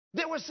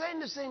They were saying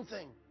the same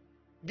thing,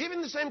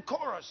 giving the same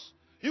chorus.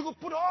 You could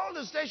put all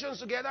the stations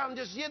together and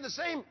just hear the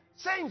same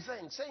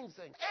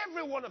thing.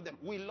 Every one of them.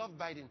 We love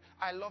Biden.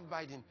 I love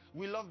Biden.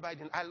 We love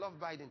Biden. I love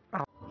Biden.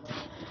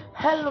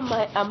 Hello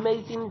my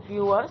amazing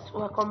viewers,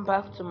 welcome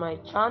back to my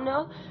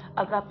channel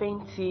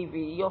Agape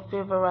TV, your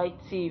favorite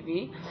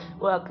TV.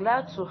 We are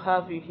glad to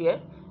have you here.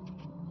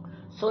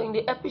 So in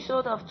the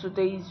episode of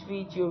today's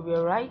video,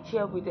 we're right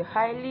here with the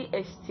highly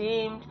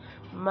esteemed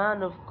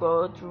man of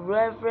God,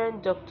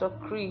 Reverend Dr.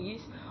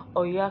 Chris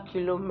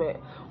Oyakhilome,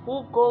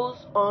 who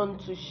goes on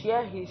to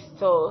share his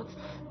thoughts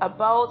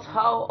about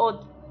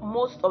how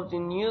most of the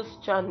news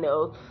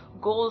channel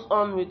goes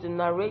on with the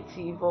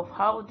narrative of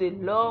how they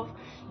love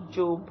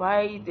Joe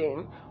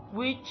Biden,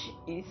 which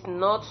is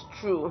not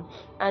true.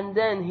 And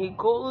then he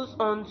goes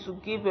on to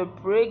give a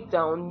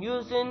breakdown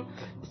using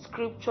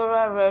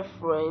scriptural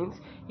reference.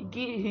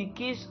 He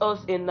gives us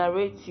a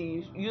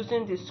narrative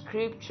using the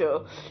scripture,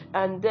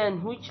 and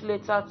then which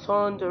later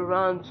turned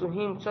around to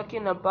him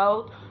talking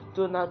about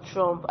Donald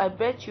Trump. I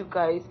bet you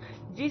guys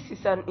this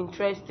is an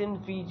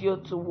interesting video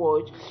to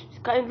watch.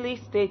 Kindly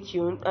stay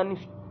tuned, and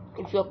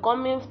if you're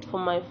coming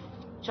from my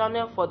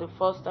channel for the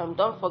first time,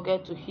 don't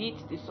forget to hit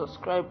the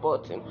subscribe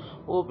button.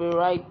 We'll be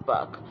right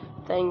back.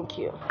 Thank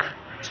you.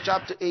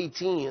 Chapter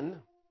 18,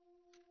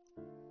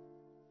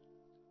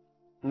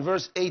 in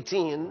verse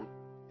 18,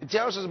 it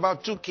tells us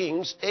about two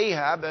kings,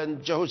 Ahab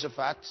and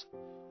Jehoshaphat.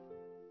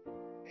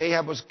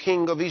 Ahab was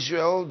king of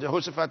Israel,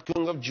 Jehoshaphat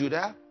king of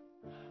Judah,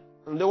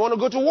 and they want to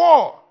go to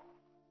war.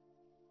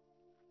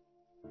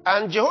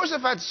 And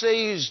Jehoshaphat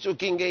says to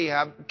King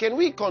Ahab, can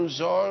we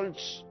consult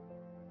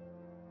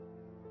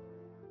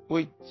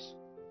with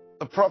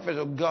a prophet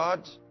of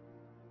God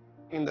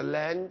in the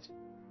land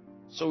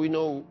so we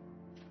know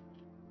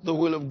the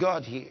will of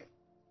God here?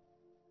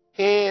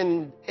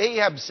 And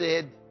Ahab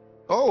said,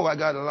 oh, I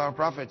got a lot of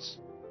prophets.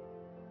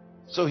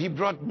 So he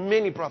brought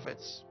many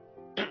prophets.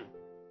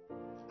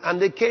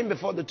 And they came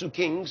before the two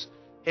kings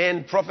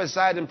and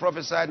prophesied and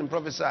prophesied and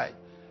prophesied.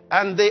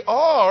 And they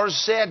all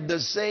said the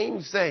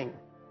same thing.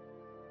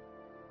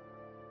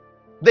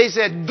 They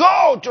said,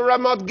 go to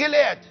Ramoth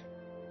Gilead.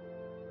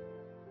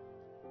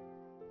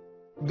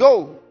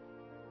 Go.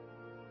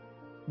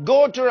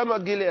 Go to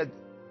Ramoth Gilead.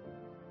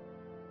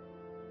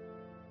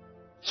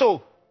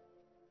 So,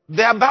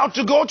 they're about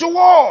to go to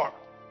war.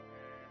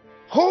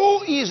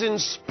 Who is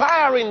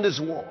inspiring this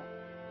war?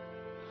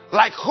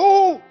 Like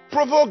who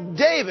provoked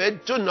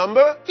David to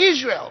number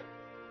Israel?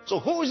 So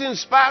who is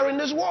inspiring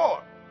this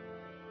war?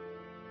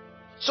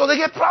 So they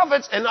get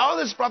prophets, and all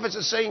these prophets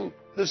are saying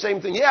the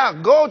same thing. Yeah,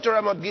 go to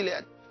Ramoth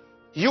Gilead.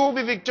 You will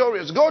be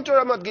victorious. Go to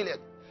Ramoth Gilead.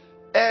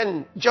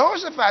 And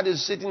Jehoshaphat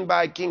is sitting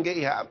by King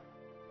Ahab.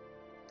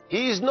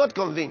 He is not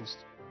convinced.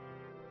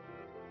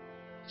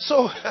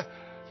 So,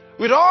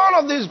 with all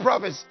of these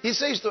prophets, he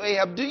says to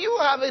Ahab, do you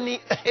have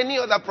any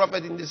other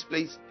prophet in this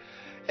place?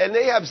 And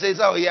Ahab says,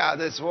 oh yeah,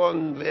 there's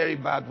one very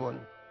bad one.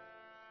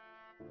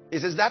 He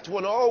says, that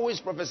one always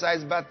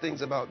prophesies bad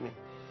things about me.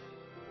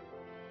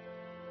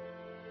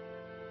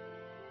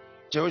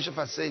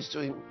 Jehoshaphat says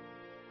to him,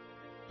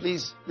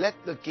 please let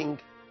the king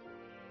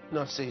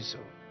not say so.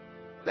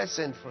 Let's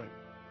send for him.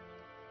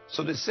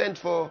 So they sent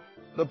for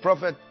the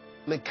prophet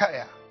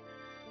Micaiah.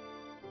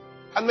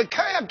 And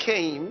Micaiah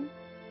came.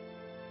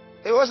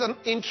 It was an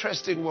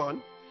interesting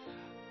one.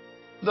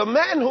 The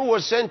man who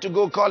was sent to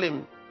go call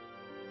him,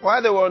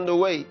 while they were on the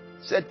way,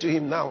 said to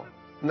him, now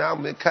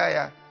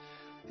Micaiah,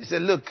 he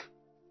said, look,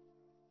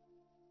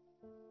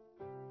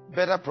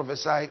 better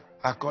prophesy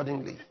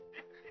accordingly.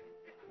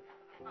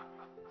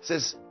 He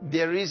says,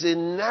 there is a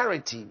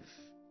narrative,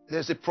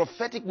 there's a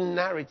prophetic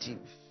narrative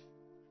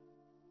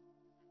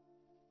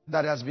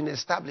that has been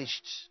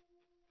established.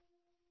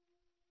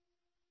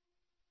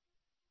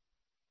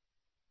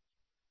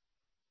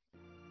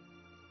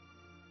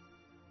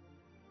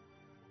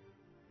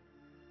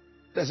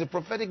 There's a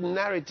prophetic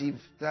narrative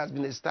that has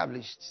been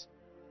established.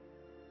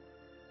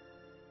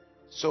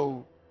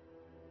 So,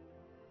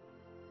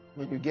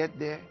 when you get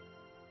there,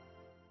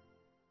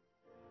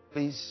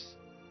 please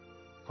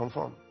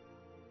conform.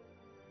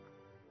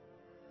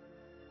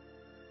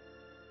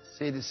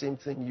 Say the same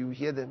thing, you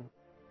hear them.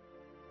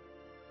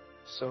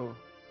 So,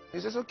 he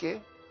says,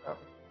 okay.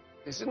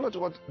 This is not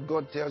what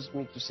God tells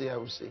me to say, I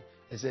will say.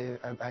 He said,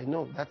 I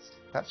know,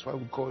 that's why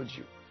we called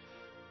you.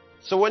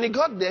 So when he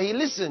got there, he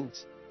listened.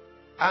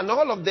 And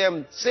all of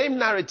them, same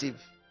narrative.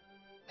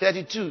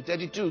 32,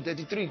 32,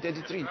 33,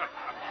 33.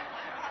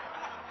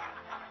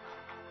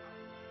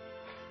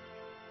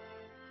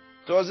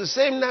 So it was the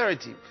same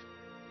narrative.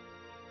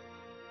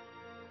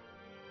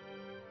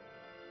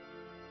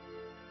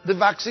 The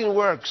vaccine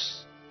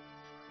works.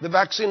 The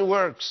vaccine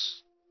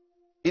works.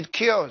 It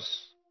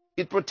cures.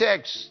 It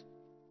protects.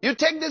 You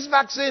take this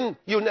vaccine,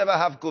 you'll never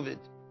have COVID.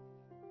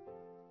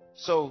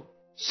 So,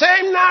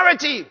 same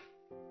narrative.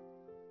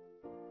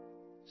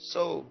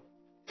 So,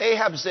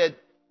 Ahab said,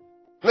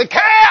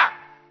 Micaiah,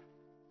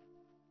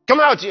 come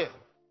out here.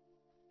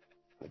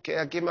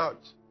 Micaiah came out.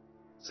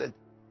 Said,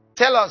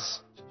 tell us,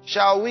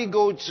 shall we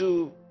go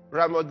to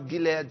Ramoth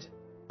Gilead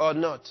or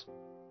not?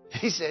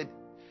 He said,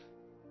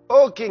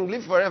 "O king,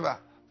 live forever.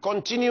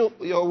 Continue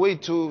your way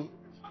to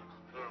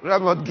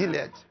Ramoth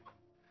Gilead."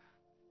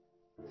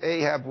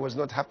 Ahab was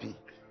not happy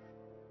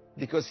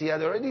because he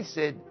had already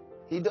said,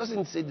 he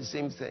doesn't say the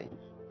same thing.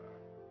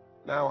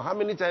 Now, how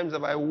many times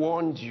have I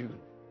warned you?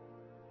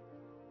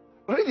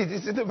 Read it,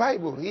 it's in the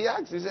Bible. He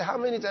asked, he said, how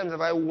many times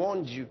have I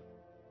warned you?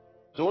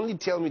 So only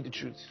tell me the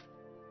truth.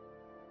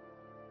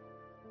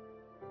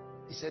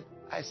 He said,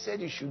 I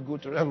said you should go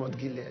to Ramoth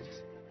Gilead.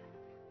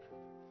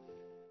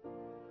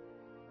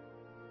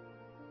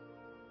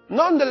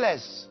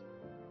 Nonetheless,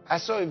 I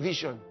saw a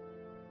vision.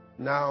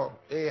 Now,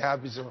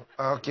 Ahab is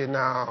okay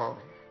now.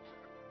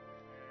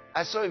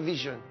 I saw a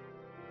vision.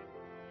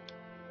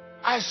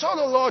 I saw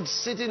the Lord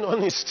sitting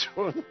on his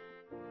throne.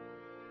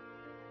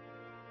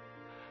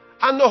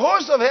 And the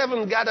host of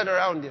heaven gathered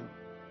around him.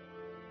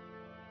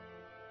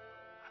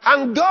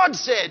 And God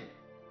said,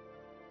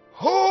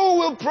 who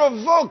will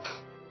provoke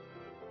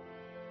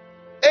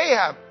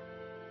Ahab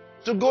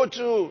to go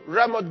to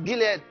Ramoth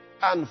Gilead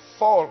and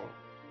fall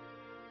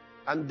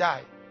and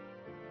die?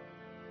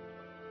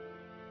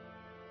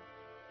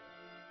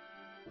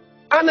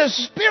 And a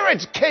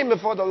spirit came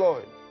before the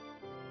Lord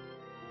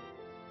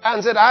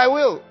and said, I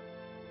will.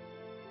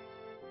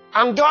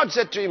 And God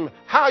said to him,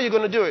 how are you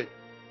going to do it?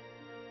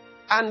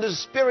 And the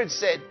spirit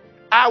said,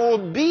 I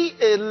will be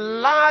a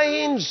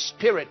lying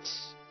spirit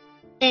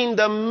in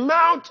the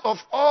mouth of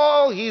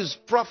all his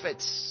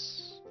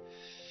prophets.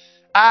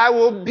 I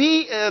will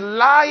be a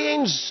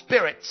lying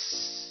spirit.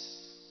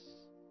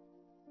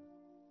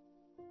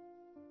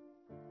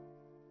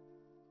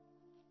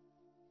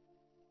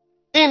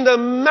 In the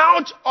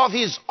mouth of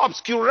his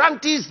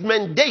obscurantis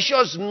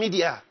mendacious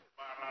media.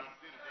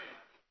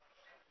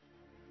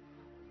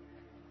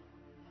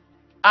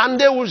 And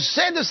they will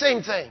say the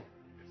same thing.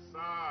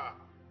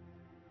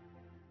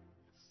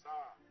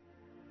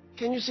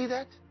 Can you see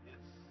that?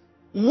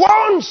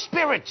 One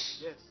spirit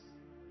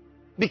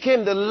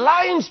became the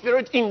lying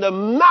spirit in the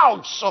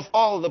mouths of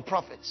all the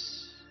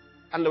prophets.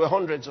 And there were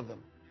hundreds of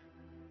them.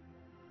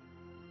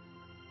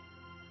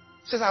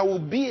 It says, I will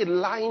be a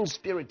lying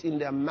spirit in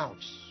their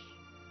mouths.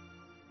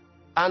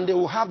 And they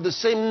will have the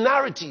same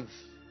narrative.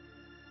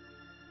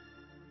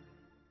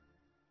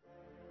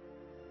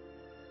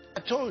 I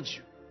told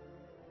you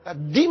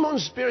that demon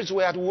spirits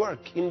were at work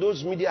in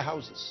those media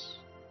houses.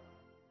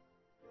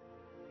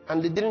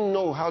 And they didn't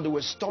know how they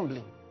were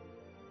stumbling.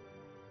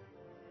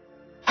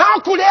 How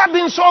could they have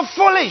been so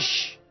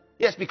foolish?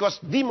 Yes, because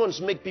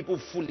demons make people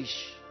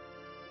foolish.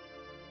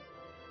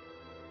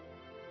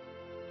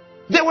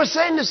 They were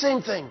saying the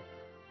same thing,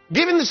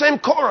 giving the same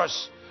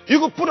chorus. You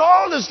could put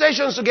all the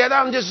stations together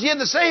and just hear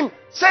the same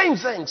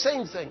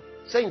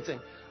thing.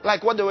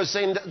 Like what they were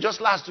saying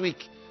just last week,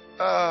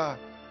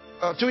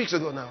 2 weeks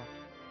ago now.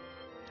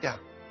 Yeah.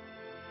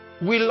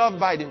 We love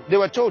Biden. They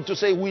were told to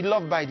say, we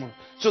love Biden.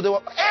 So they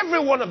were,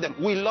 every one of them,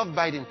 we love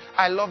Biden.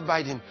 I love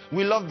Biden.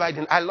 We love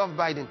Biden. I love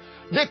Biden.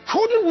 They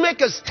couldn't make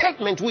a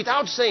statement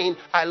without saying,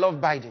 I love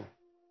Biden.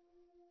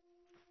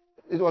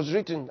 It was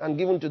written and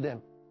given to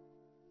them.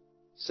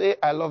 Say,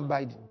 I love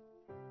Biden.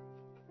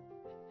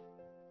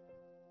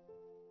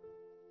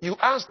 You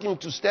asked him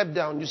to step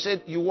down. You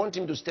said you want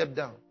him to step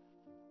down.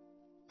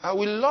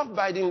 We love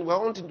Biden. We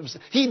want him to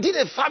step. He did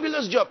a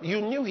fabulous job.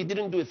 You knew he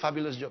didn't do a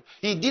fabulous job.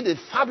 He did a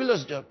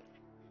fabulous job.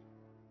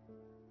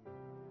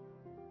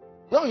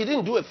 No, he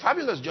didn't do a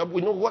fabulous job.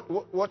 We know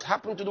what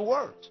happened to the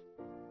world.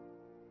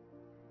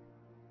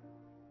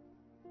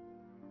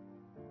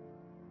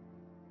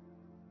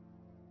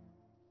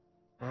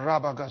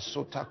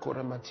 Rabagasota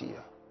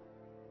Koramatia.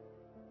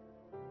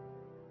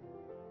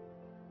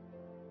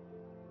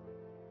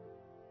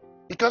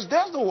 Because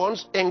they're the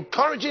ones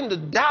encouraging the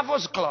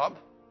Davos Club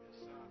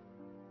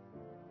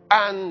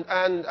and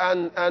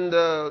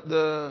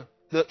the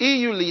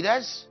EU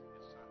leaders,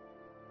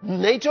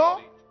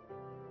 NATO,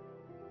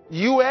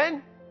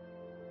 UN,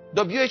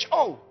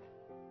 WHO.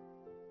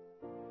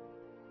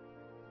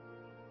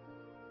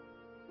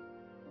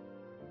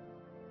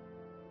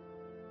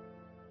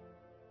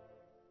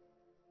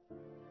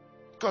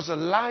 Because a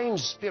lying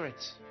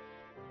spirit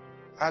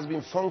has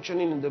been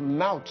functioning in the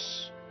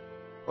mouths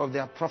of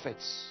their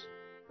prophets.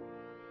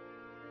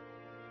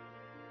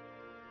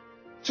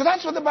 So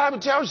that's what the Bible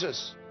tells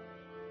us.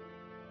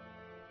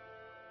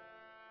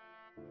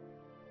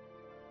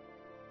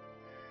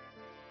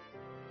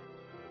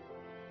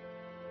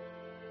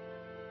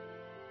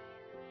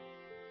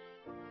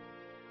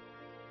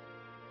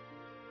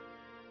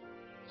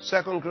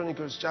 Second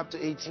Chronicles chapter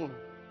 18.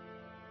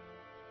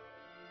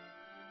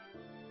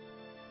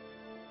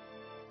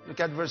 Look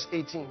at verse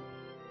 18.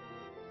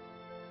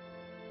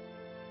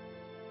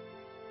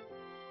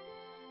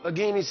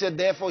 Again he said,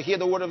 therefore hear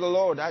the word of the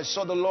Lord. I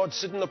saw the Lord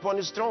sitting upon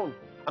his throne,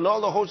 and all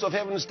the hosts of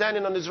heaven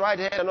standing on his right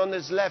hand and on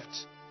his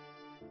left.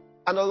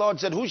 And the Lord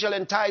said, who shall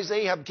entice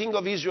Ahab, king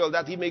of Israel,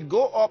 that he may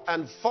go up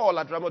and fall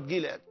at Ramoth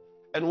Gilead?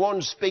 And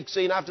one spake,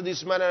 saying after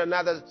this manner, and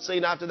another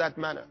saying after that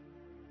manner.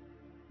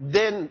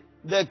 Then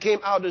there came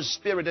out a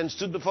spirit and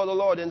stood before the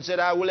Lord and said,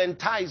 I will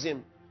entice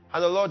him.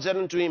 And the Lord said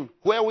unto him,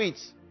 wherewith?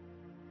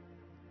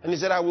 And he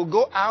said, I will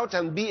go out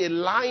and be a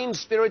lying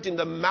spirit in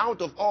the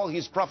mouth of all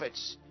his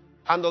prophets.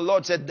 And the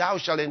Lord said, thou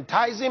shalt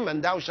entice him,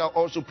 and thou shalt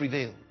also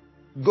prevail.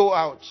 Go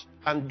out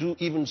and do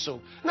even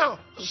so. Now,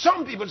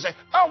 some people say,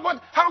 oh,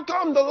 but how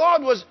come the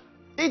Lord was...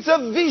 It's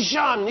a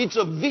vision. It's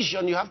a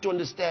vision. You have to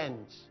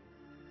understand.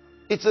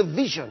 It's a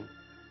vision.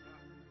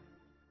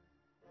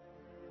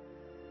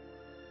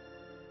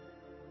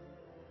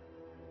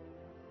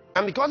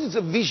 And because it's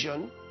a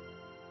vision,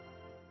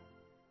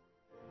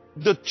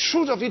 the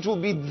truth of it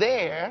will be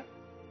there,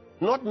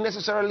 not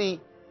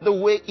necessarily the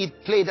way it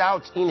played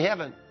out in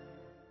heaven.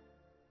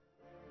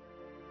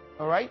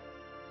 All right?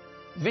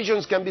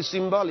 Visions can be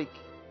symbolic.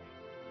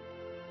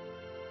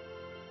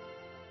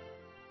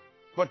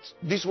 But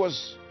this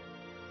was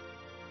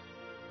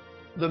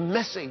the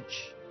message.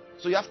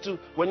 So you have to,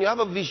 when you have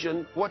a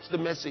vision, what's the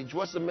message?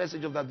 What's the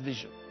message of that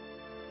vision?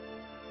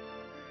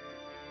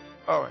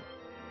 All right.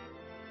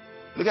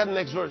 Look at the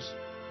next verse.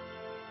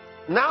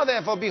 Now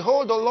therefore,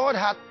 behold, the Lord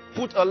hath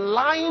put a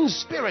lying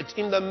spirit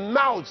in the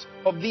mouths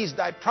of these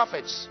thy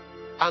prophets,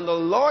 and the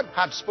Lord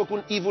hath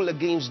spoken evil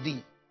against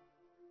thee.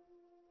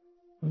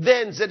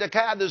 Then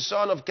Zedekiah the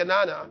son of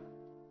Kenana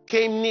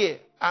came near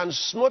and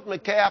smote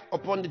Micaiah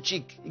upon the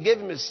cheek. He gave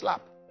him a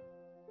slap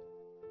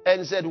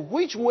and said,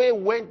 which way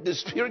went the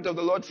Spirit of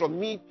the Lord from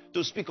me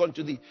to speak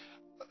unto thee?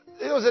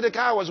 You know,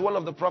 Zedekiah was one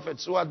of the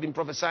prophets who had been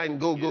prophesying,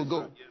 go, go,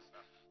 go.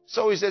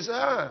 So he says,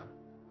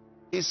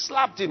 he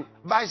slapped him.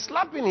 By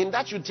slapping him,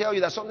 that should tell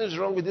you that something's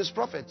wrong with this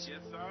prophet.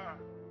 Yes, sir.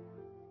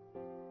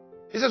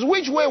 He says,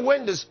 which way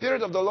went the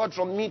Spirit of the Lord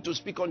from me to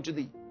speak unto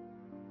thee?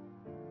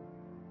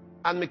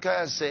 And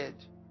Micaiah said,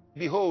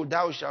 behold,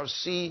 thou shalt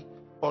see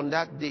on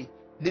that day.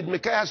 Did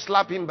Micaiah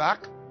slap him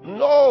back?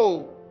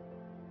 No.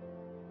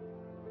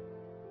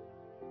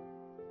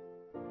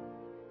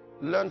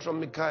 Learn from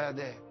Micaiah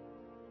there.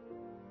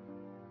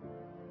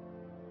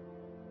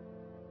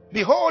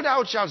 Behold,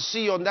 thou shalt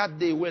see on that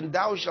day when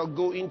thou shalt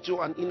go into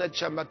an inner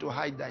chamber to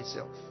hide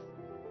thyself.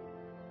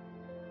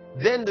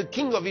 Then the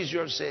king of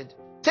Israel said,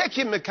 take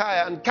him,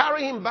 Micaiah, and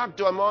carry him back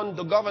to Amon,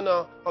 the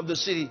governor of the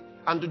city,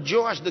 and to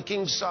Joash the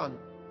king's son,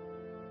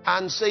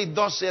 and say,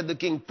 thus said the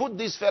king, put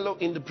this fellow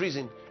in the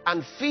prison,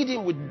 and feed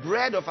him with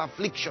bread of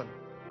affliction,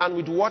 and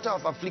with water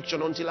of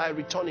affliction, until I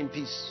return in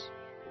peace.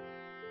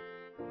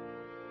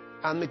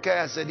 And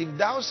Micaiah said, if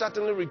thou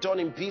certainly return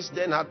in peace,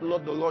 then hath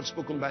not the Lord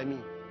spoken by me.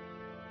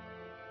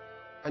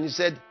 And he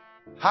said,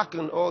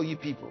 hearken all ye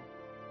people.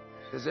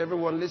 Does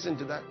everyone listen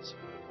to that?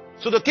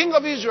 So the king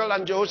of Israel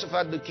and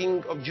Jehoshaphat, the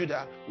king of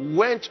Judah,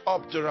 went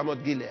up to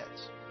Ramoth Gilead.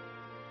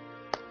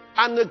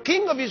 And the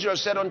king of Israel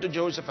said unto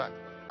Jehoshaphat,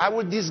 I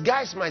will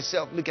disguise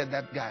myself. Look at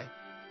that guy.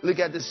 Look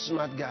at this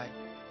smart guy.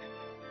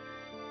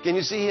 Can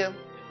you see him?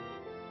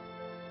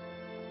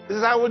 He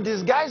says, I will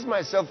disguise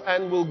myself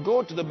and will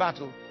go to the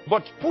battle,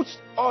 but put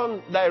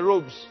on thy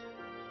robes.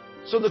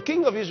 So the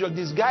king of Israel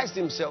disguised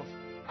himself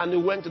and he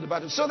went to the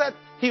battle, so that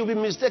he will be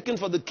mistaken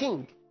for the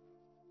king.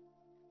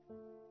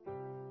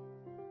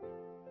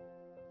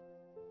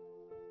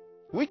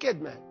 Wicked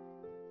man.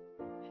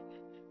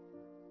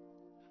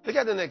 Look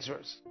at the next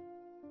verse.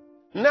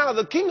 Now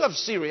the king of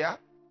Syria,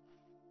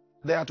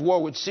 they're at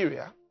war with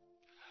Syria.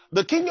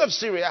 The king of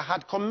Syria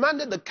had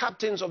commanded the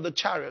captains of the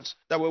chariots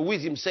that were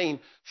with him, saying,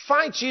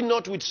 fight ye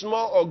not with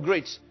small or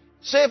great,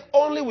 save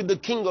only with the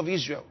king of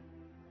Israel.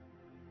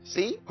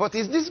 See? But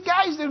he's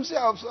disguised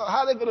himself, so how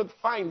are they going to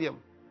find him?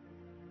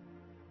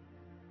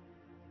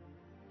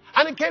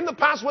 And it came to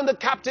pass when the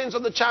captains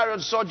of the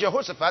chariots saw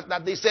Jehoshaphat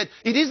that they said,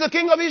 it is the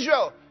king of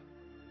Israel.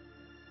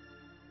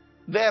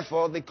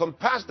 Therefore they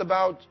compassed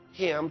about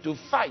him to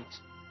fight.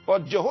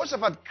 But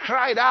Jehoshaphat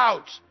cried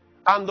out,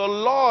 and the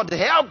Lord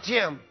helped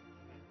him.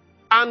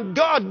 And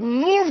God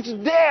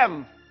moved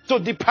them to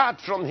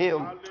depart from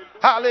him.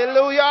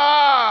 Hallelujah.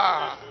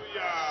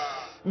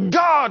 Hallelujah.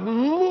 God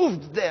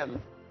moved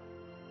them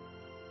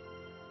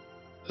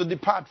to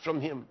depart from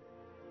him,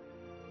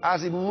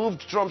 as he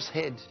moved Trump's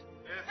head.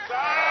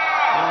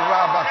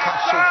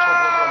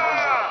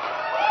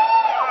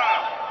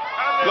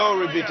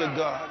 Glory be to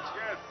God.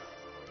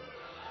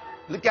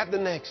 Look at the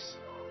next.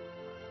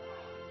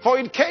 For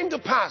it came to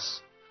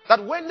pass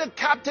that when the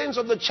captains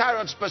of the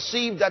chariots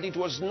perceived that it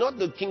was not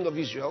the king of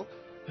Israel,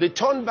 they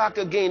turned back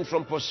again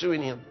from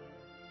pursuing him.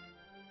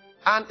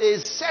 And a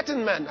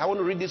certain man, I want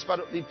to read this part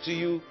of it to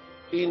you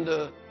in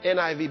the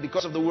NIV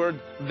because of the word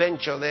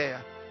venture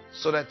there,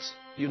 so that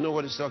you know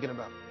what it's talking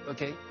about.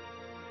 Okay?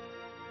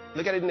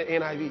 Look at it in the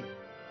NIV.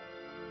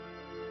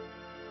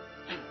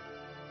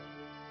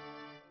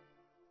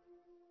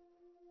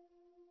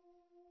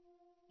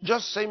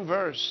 Just same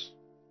verse.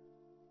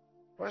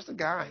 Where's the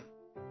guy?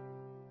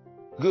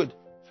 Good.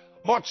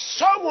 But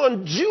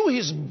someone drew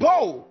his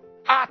bow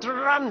at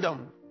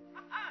random,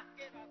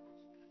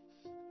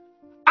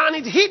 and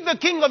it hit the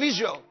king of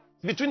Israel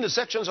between the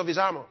sections of his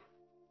armor.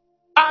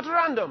 At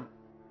random.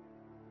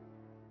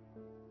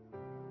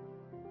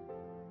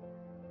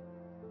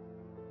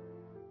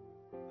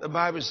 The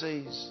Bible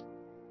says,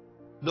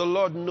 the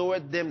Lord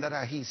knoweth them that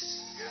are his.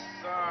 Yes,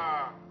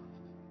 sir.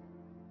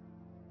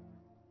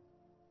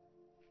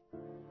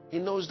 He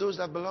knows those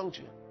that belong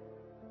to him.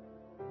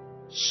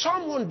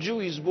 Someone drew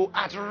his bow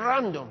at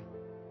random,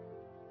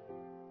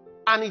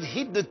 and it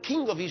hit the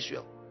king of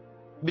Israel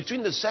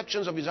between the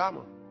sections of his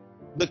armor.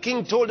 The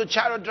king told the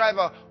chariot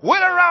driver,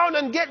 "Wait around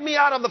and get me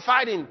out of the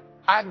fighting.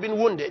 I've been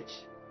wounded."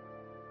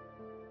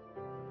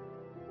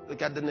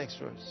 Look at the next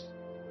verse.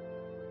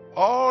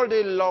 All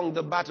day long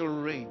the battle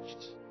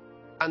raged,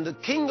 and the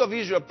king of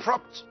Israel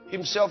propped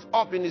himself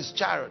up in his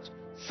chariot,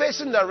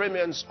 facing the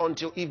Arameans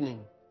until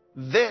evening.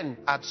 Then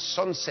at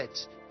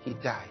sunset he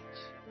died,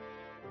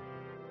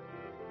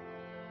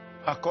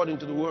 according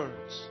to the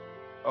words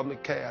of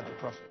Micaiah the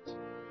prophet.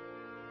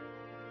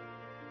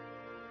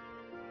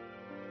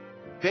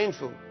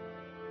 Painful.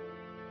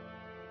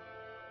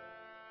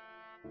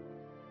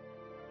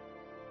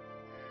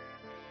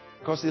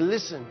 Because he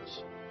listened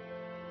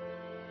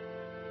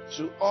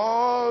to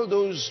all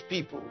those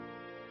people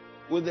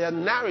with their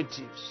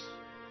narratives,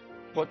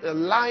 but a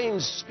lying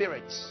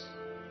spirit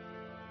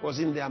was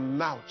in their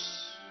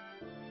mouths.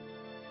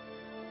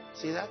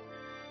 See that?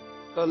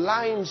 The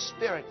lying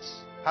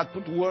spirits had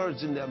put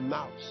words in their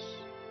mouths.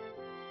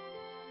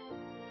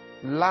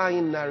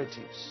 Lying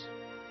narratives.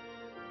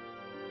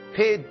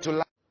 Paid to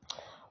lie.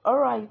 All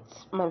right,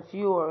 my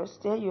viewers,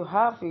 there you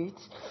have it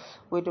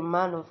with the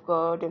man of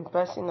God in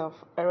person of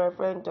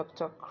Reverend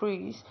Dr.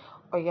 Chris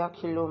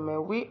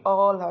Oyakhilome. We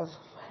all have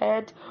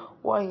heard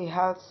what he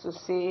has to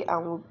say,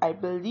 and I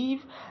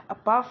believe,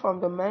 apart from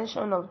the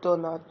mention of Joe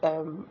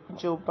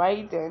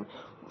Biden,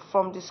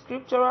 from the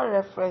scriptural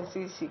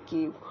references he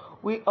gave,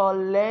 we all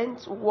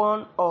learned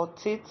one or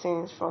two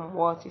things from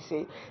what he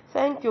said.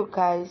 Thank you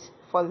guys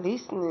for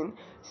listening.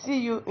 See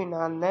you in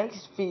our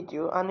next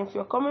video, and if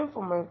you're coming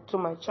to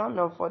my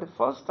channel for the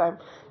first time,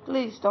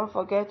 please don't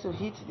forget to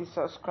hit the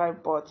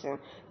subscribe button.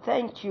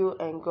 Thank you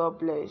and God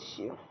bless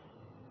you.